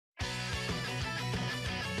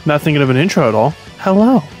Not thinking of an intro at all.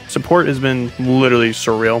 Hello. Support has been literally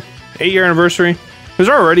surreal. 8-year anniversary. It was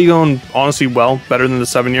already going, honestly, well, better than the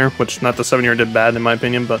 7-year, which not the 7-year did bad in my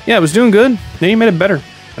opinion, but yeah, it was doing good. Then you made it better.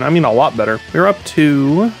 And I mean a lot better. We were up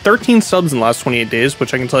to 13 subs in the last 28 days,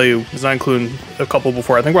 which I can tell you does not include a couple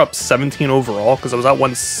before. I think we're up 17 overall because I was at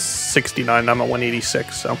 169, now I'm at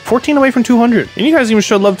 186. So 14 away from 200. And you guys even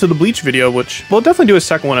showed love to the Bleach video, which we'll definitely do a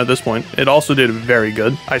second one at this point. It also did very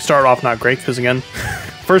good. I started off not great because again,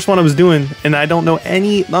 first one I was doing, and I don't know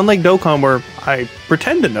any, unlike Dokkan where I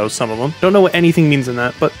pretend to know some of them. Don't know what anything means in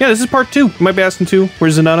that. But yeah, this is part 2. You might be asking too,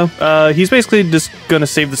 where's Zanato? He's basically just gonna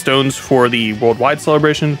save the stones for the worldwide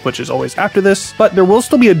celebration, which is always after this. But there will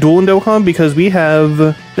still be a duel in Dokkan because we have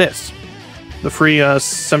this. The free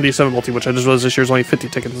 77 multi, which I just realized this year's only 50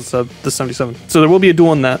 tickets instead of the 77. So there will be a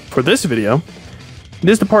duel in that. For this video, it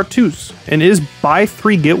is the part 2s, and it is buy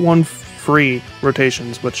 3, get 1 free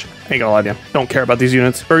rotations, which I ain't gonna lie to you, don't care about these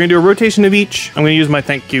units. We're gonna do a rotation of each. I'm gonna use my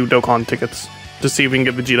thank you Dokkan tickets to see if we can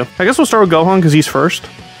get Vegeta. I guess we'll start with Gohan because he's first.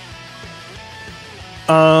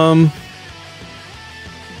 Yeah,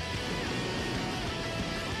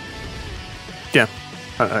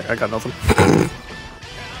 I got nothing.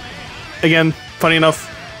 Again, funny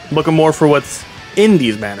enough, looking more for what's in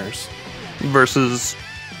these banners versus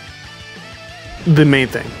the main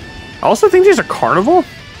thing. I also think these are Carnival.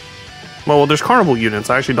 Well, there's Carnival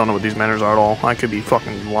units. I actually don't know what these banners are at all. I could be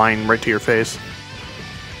fucking lying right to your face.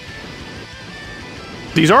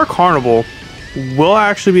 These are Carnival. We'll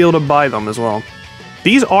actually be able to buy them as well.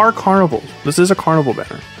 These are Carnival. This is a Carnival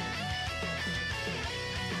banner.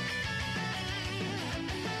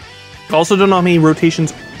 Also don't know how many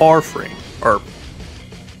rotations are free or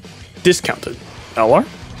discounted. LR?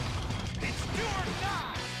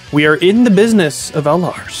 We are in the business of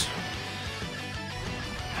LRs.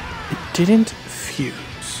 It didn't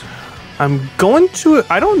fuse. I'm going to...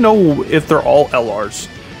 I don't know if they're all LRs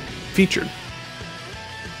featured.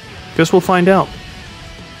 Guess we'll find out.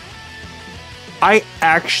 I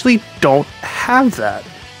actually don't have that.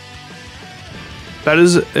 That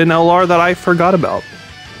is an LR that I forgot about.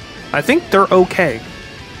 I think they're okay.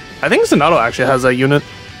 I think Zanato actually has that unit.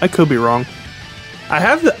 I could be wrong. I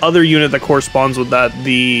have the other unit that corresponds with that,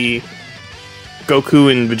 the Goku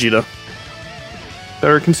and Vegeta. That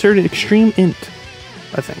are considered an extreme int,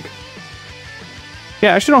 I think.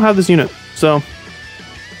 Yeah, I actually don't have this unit, so...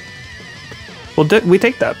 Well, we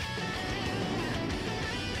take that.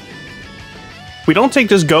 We don't take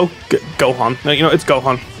this Gohan. No, you know, it's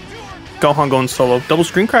Gohan. Gohan going solo. Double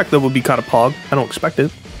screen crack, though, would be kind of pog. I don't expect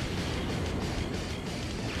it.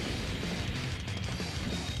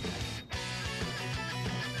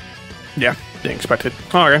 Yeah, didn't expect it.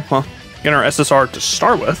 Alright, well, getting our SSR to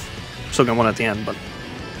start with. Still gonna one at the end, but...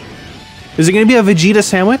 Is it gonna be a Vegeta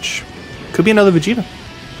sandwich? Could be another Vegeta.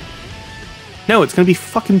 No, it's gonna be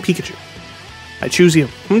fucking Pikachu. I choose you.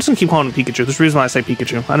 I'm just gonna keep calling him Pikachu. There's a reason why I say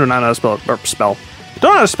Pikachu. I don't know how to spell it, or spell.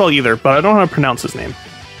 Don't know how to spell either, but I don't know how to pronounce his name.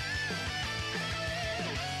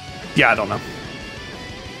 Yeah, I don't know.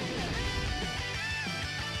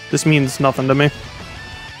 This means nothing to me.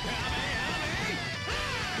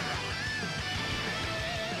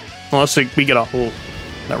 Unless we get a... Oh,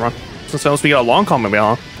 never mind. Unless we get a long call, maybe,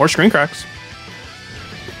 or screen cracks.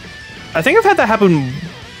 I think I've had that happen...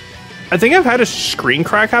 I think I've had a screen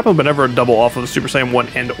crack happen, but never a double off of a Super Saiyan 1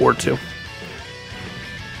 and or 2.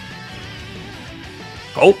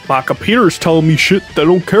 Oh, my computer's telling me shit that I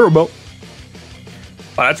don't care about.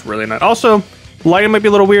 Oh, that's really nice. Also, lighting might be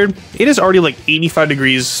a little weird. It is already like 85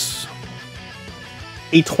 degrees,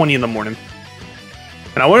 8:20 in the morning.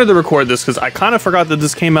 And I wanted to record this because I kind of forgot that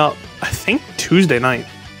this came out, I think, Tuesday night.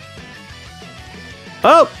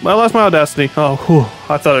 Oh, I lost my Audacity. Oh, whew,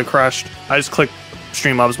 I thought it crashed. I just clicked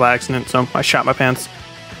Streamlabs by accident, so I shot my pants.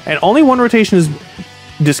 And only one rotation is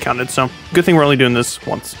discounted, so good thing we're only doing this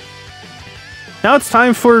once. Now it's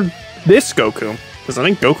time for this Goku. Because I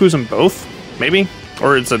think Goku's in both, maybe?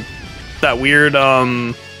 Or it's that weird,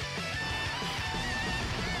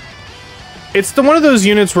 It's one of those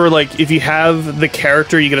units where, like, if you have the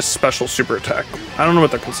character, you get a special super attack. I don't know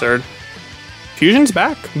what they're considered. Fusion's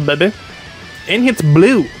back, baby. And hits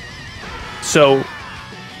blue. So,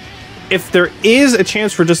 if there is a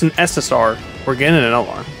chance for just an SSR, we're getting an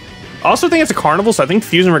LR. I also think it's a Carnival, so I think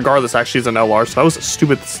Fusion regardless actually is an LR, so that was a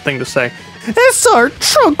stupid thing to say. SR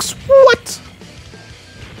Trunks, what?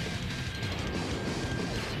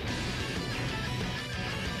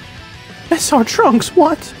 SR Trunks,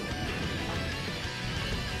 what?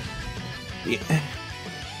 Yeah.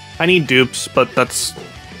 I need dupes, but that's...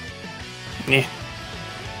 eh.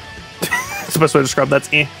 That's the best way to describe that's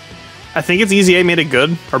eh. I think it's Easy A made it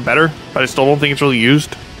good, or better, but I still don't think it's really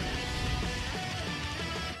used.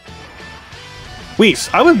 Whis.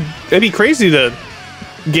 It'd be crazy to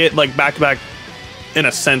get like back-to-back in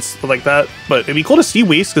a sense like that, but it'd be cool to see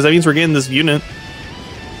Whis because that means we're getting this unit.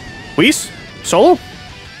 Whis? Solo?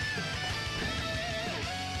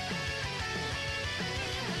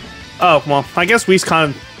 Oh, well, I guess Whis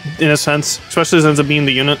kind of, in a sense, especially as it ends up being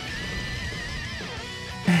the unit.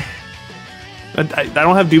 I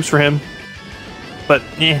don't have dupes for him, but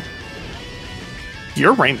yeah.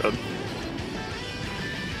 You're rainbowed.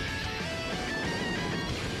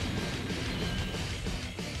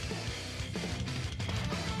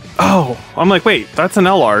 Oh, I'm like, wait, that's an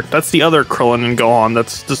LR. That's the other Krillin and Gohan.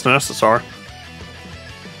 That's just an SSR.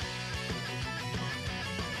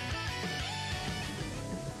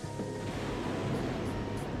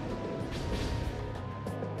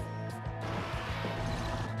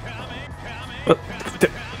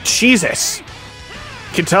 Jesus. You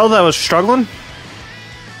can tell that I was struggling.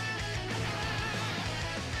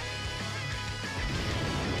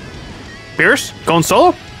 Pierce? Going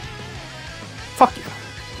solo? Fuck you.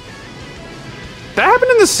 That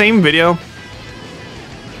happened in the same video.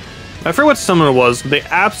 I forget what summon it was. They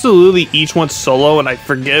absolutely each went solo, and I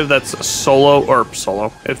forget if that's a solo or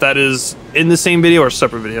solo. If that is in the same video or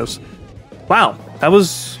separate videos. Wow, that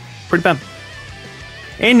was pretty bad.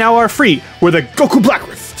 And now are free with a Goku Black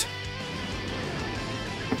Rift.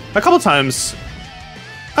 A couple times.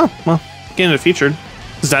 Oh, well, getting it featured.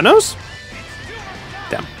 Zenos?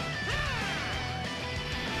 Damn.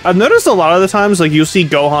 I've noticed a lot of the times, like, you'll see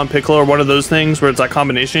Gohan, Piccolo, or one of those things where it's that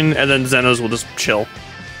combination, and then Zenos will just chill.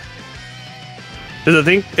 Does I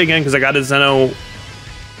think, again, because I got a Zeno...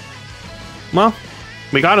 Well,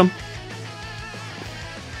 we got him.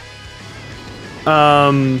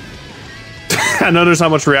 I know there's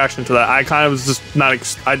not much reaction to that. I kind of was just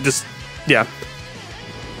not... Yeah.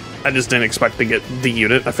 I just didn't expect to get the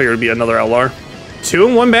unit. I figured it'd be another LR. 2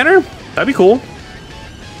 in 1 banner? That'd be cool.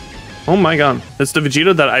 Oh my god. It's the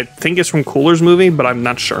Vegeta that I think is from Cooler's movie, but I'm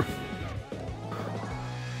not sure.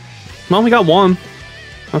 Well, we got 1.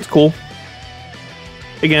 That's cool.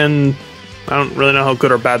 Again, I don't really know how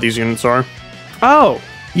good or bad these units are. Oh,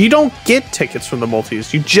 you don't get tickets from the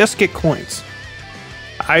multis. You just get coins.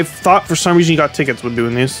 I thought for some reason you got tickets with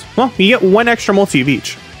doing these. Well, you get 1 extra multi of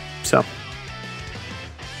each. So.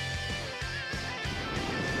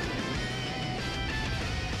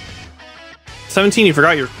 $17, you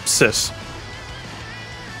forgot your sis.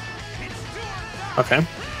 Okay.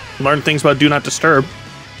 Learn things about Do Not Disturb.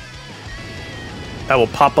 That will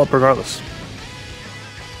pop up regardless.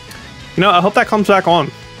 You know, I hope that comes back on.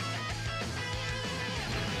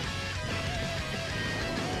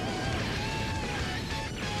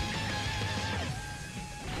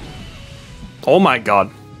 Oh my god.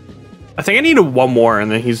 I think I needed 1 more and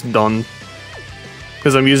then he's done.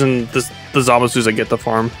 Because I'm using the Zamasus I get the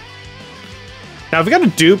farm. Now, if we got a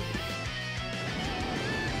dupe...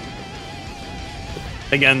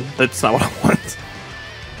 Again, that's not what I want.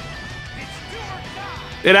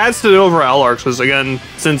 It adds to the overall LR, because again,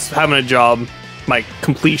 since having a job, my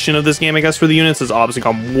completion of this game, I guess, for the units has obviously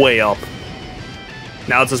gone way up.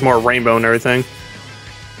 Now it's just more rainbow and everything.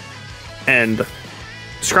 And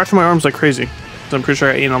scratching my arms like crazy. I'm pretty sure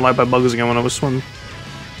I got eaten alive by bugs again when I was swimming.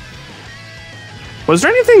 Was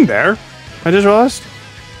there anything there? I just realized.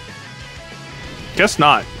 Guess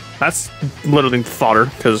not. That's literally fodder,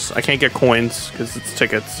 because I can't get coins, because it's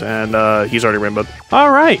tickets, and he's already rainbowed.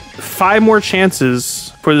 Alright, 5 more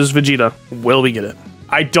chances for this Vegeta. Will we get it?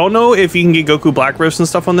 I don't know if you can get Goku Black Rifts and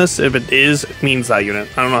stuff on this. If it is, it means that unit.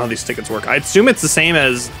 I don't know how these tickets work. I assume it's the same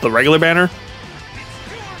as the regular banner.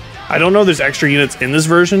 I don't know if there's extra units in this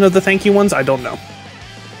version of the thank you ones. I don't know.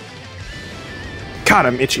 God,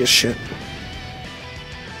 I'm itchy as shit.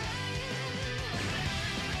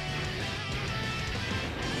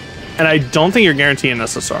 And I don't think you're guaranteeing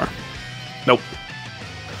SSR. Nope.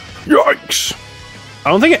 Yikes. I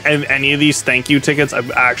don't think any of these thank you tickets I've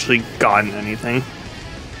actually gotten anything.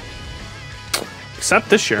 Except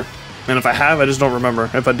this year. And if I have, I just don't remember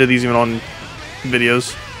if I did these even on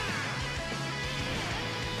videos.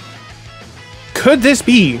 Could this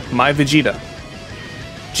be my Vegeta?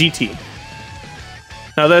 GT.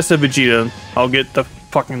 Now that's a Vegeta. I'll get the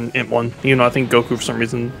fucking Imp one. You know, I think Goku for some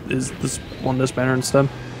reason is this banner instead.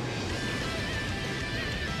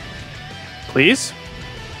 Please?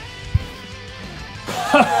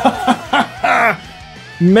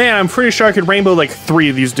 Man, I'm pretty sure I could rainbow like 3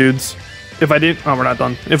 of these dudes. If I didn't... Oh, we're not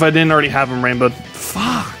done. If I didn't already have him rainbowed.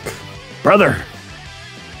 Fuck. Brother.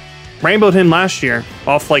 Rainbowed him last year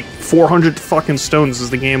off like 400 fucking stones as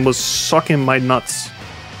the game was sucking my nuts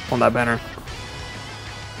on that banner.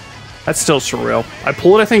 That's still surreal. I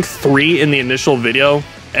pulled, I think, 3 in the initial video,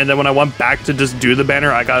 And then when I went back to just do the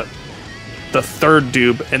banner, I got the third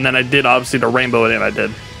dupe, and then I did obviously the rainbow, and I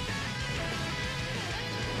did.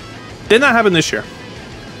 Did not happen this year.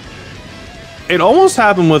 It almost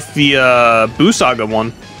happened with the Boo Saga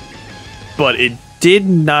one, but it did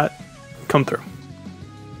not come through.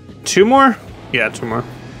 2 more? Yeah, 2 more.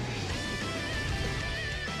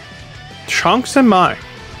 Trunks and Mai.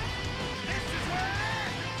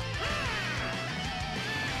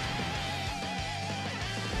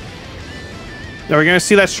 Are we gonna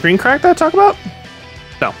see that screen crack that I talk about?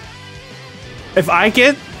 No. If I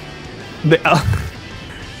get the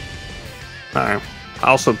alright.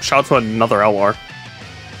 Also, shout out to another LR.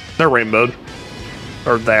 They're rainbowed.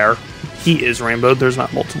 Or there. He is rainbowed, there's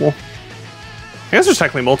not multiple. I guess there's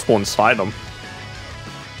technically multiple inside them.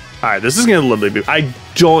 Alright, this is gonna literally be... I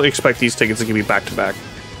don't expect these tickets to be back to back.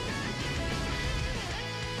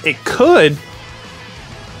 It could.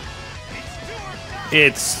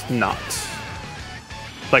 It's not.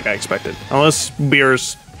 Like I expected. Unless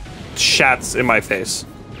Beers shats in my face.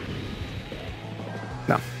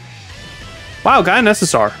 No. Wow, got an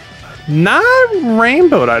SSR. Not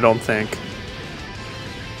rainbowed, I don't think.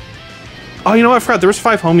 Oh, you know what? I forgot. There was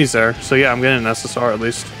 5 homies there. So yeah, I'm getting an SSR at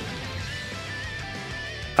least.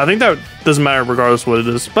 I think that doesn't matter regardless of what it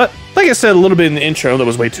is. But like I said a little bit in the intro that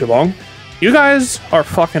was way too long. You guys are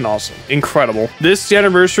fucking awesome. Incredible. This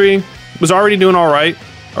anniversary was already doing alright.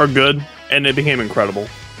 Or good. And it became incredible.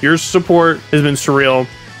 Your support has been surreal.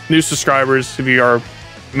 New subscribers, if you are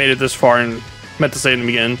made it this far, and meant to say in the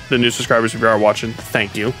beginning, the new subscribers, if you are watching,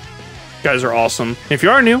 thank you. You guys are awesome. If you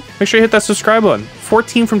are new, make sure you hit that subscribe button.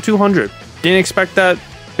 14 from 200. Didn't expect that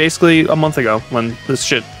basically a month ago when this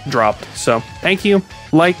shit dropped. So thank you.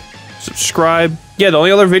 Like, subscribe. Yeah, the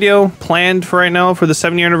only other video planned for right now for the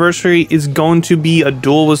 7-year anniversary is going to be a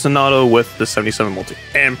duel with Zanotto with the 77 multi.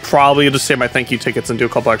 And probably just say my thank you tickets and do a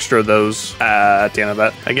couple extra of those at the end of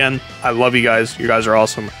that. Again, I love you guys. You guys are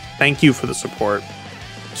awesome. Thank you for the support.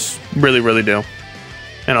 Just really, really do.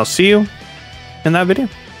 And I'll see you in that video.